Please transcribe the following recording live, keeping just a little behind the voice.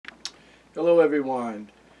Hello everyone.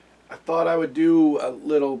 I thought I would do a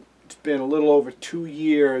little, it's been a little over 2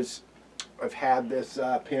 years I've had this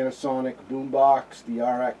Panasonic Boombox, the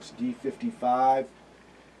RX-D55.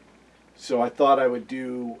 So I thought I would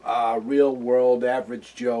do a real world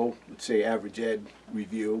average Joe, let's say average Ed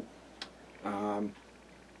review.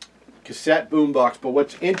 Cassette boombox, but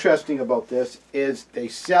what's interesting about this is they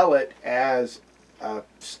sell it as a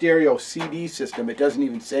stereo CD system. It doesn't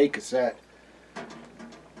even say cassette.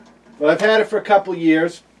 But I've had it for a couple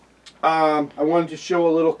years. I wanted to show a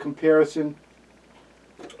little comparison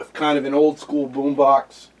of kind of an old school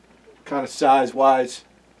boombox, kind of size wise,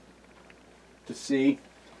 to see.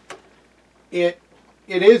 It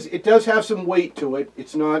does have some weight to it.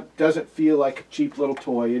 It's not, doesn't feel like a cheap little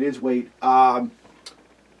toy. It is weight.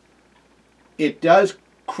 It does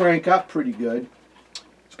crank up pretty good.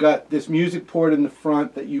 It's got this music port in the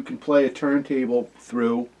front that you can play a turntable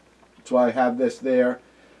through. That's why I have this there.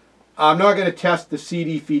 I'm not going to test the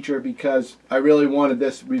CD feature because I really wanted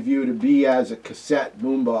this review to be as a cassette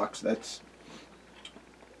boombox. That's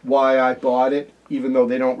why I bought it, even though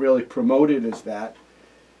they don't really promote it as that.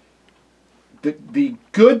 The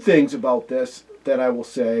good things about this that I will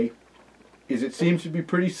say is it seems to be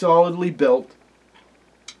pretty solidly built.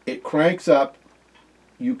 It cranks up.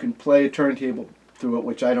 You can play a turntable through it,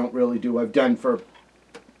 which I don't really do. I've done for,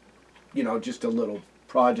 you know, just a little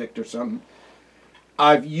project or something.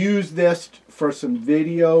 I've used this for some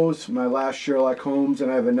videos, my last Sherlock Holmes,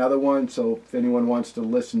 and I have another one, so if anyone wants to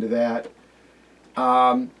listen to that.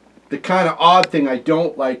 The kind of odd thing I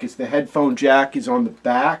don't like is the headphone jack is on the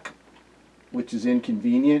back, which is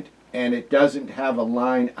inconvenient, and it doesn't have a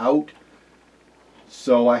line out.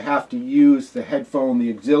 So I have to use the headphone, the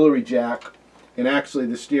auxiliary jack, and actually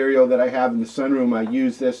the stereo that I have in the sunroom, I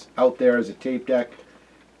use this out there as a tape deck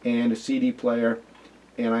and a CD player,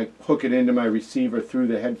 and I hook it into my receiver through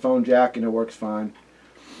the headphone jack and it works fine.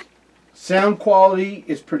 Sound quality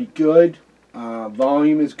is pretty good.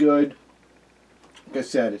 Volume is good. Like I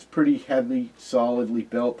said, it's pretty heavily, solidly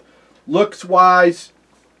built. Looks wise,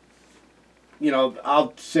 you know,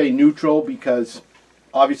 I'll say neutral because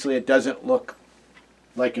obviously it doesn't look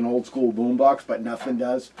like an old school boombox, but nothing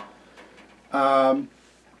does. I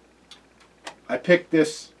picked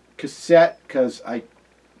this cassette because I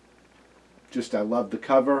love the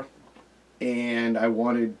cover, and I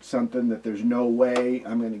wanted something that there's no way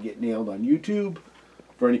I'm going to get nailed on YouTube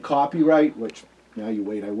for any copyright, which now you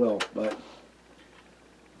wait, I will, but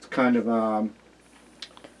it's kind of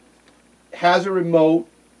has a remote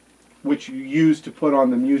which you use to put on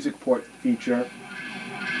the music port feature.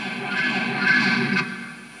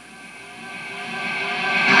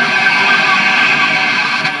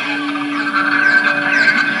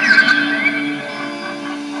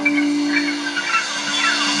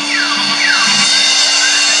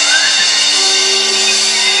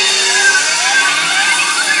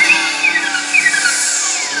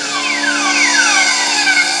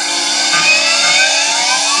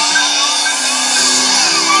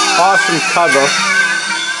 Awesome cover.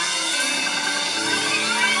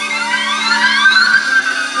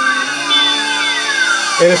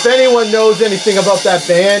 And if anyone knows anything about that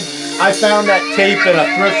band, I found that tape in a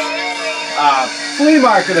thrift flea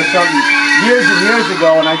market or something years and years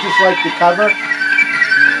ago, and I just like the cover.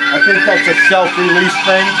 I think that's a self-release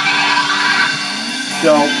thing.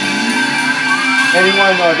 So,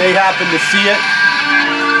 anyone, or they happen to see it,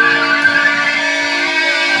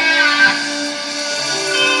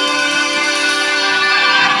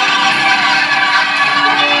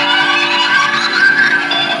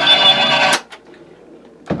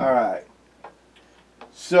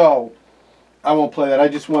 so, I won't play that. I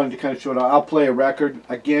just wanted to kind of show it off. I'll play a record.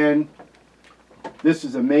 Again, this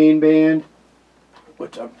is a main band,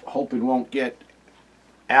 which I'm hoping won't get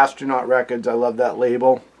Astronaut Records. I love that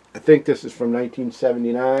label. I think this is from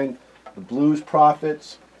 1979. The Blues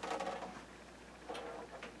Prophets.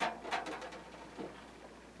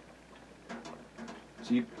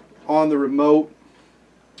 See, on the remote,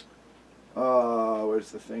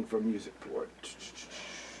 where's the thing for music port?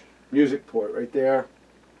 Music port right there.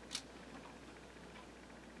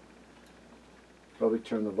 Probably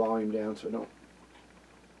turn the volume down so I don't.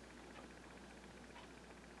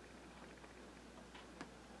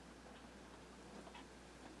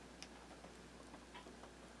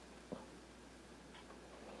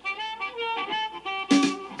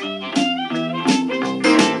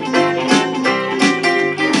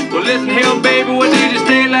 Well, listen here, baby, what did you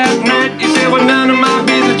say last night? You said, well, none of my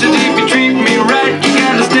business just if you treat me right. You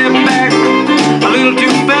gotta step back a little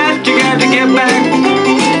too fast. You got to get back.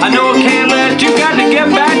 I know I can't let you got to get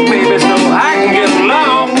back, baby, so I can get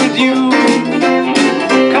along with you.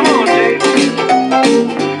 Come on, Jay.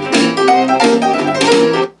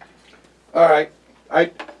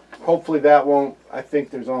 hopefully that won't, I think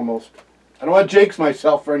there's almost, I don't want to jinx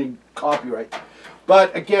myself for any copyright.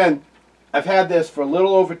 But again, I've had this for a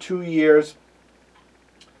little over 2 years.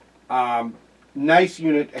 Nice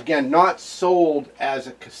unit. Again, not sold as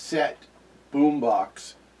a cassette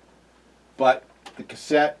boombox, but the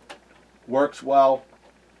cassette works well.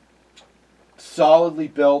 Solidly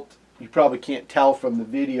built. You probably can't tell from the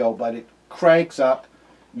video, but it cranks up.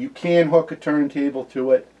 You can hook a turntable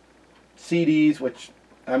to it. CDs, which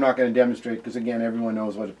I'm not going to demonstrate because, again, everyone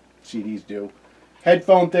knows what CDs do.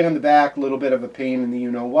 Headphone thing on the back, a little bit of a pain in the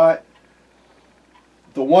you-know-what.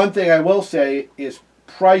 The one thing I will say is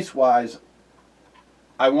price-wise,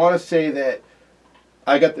 I want to say that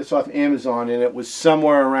I got this off Amazon and it was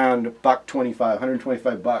somewhere around $125,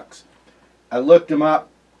 125 bucks. I looked them up.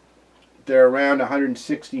 They're around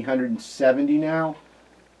 160, 170 now,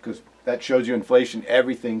 because that shows you inflation.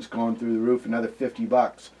 Everything's gone through the roof, another 50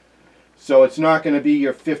 bucks. So it's not going to be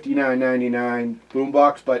your $59.99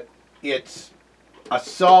 boombox, but it's a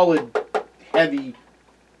solid, heavy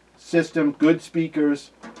system, good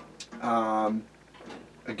speakers.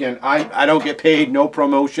 Again, I don't get paid, no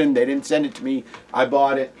promotion. They didn't send it to me. I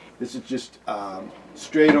bought it. This is just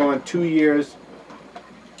straight on 2 years.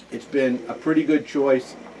 It's been a pretty good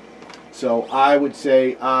choice. So I would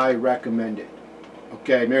say I recommend it.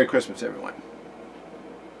 Okay, Merry Christmas, everyone.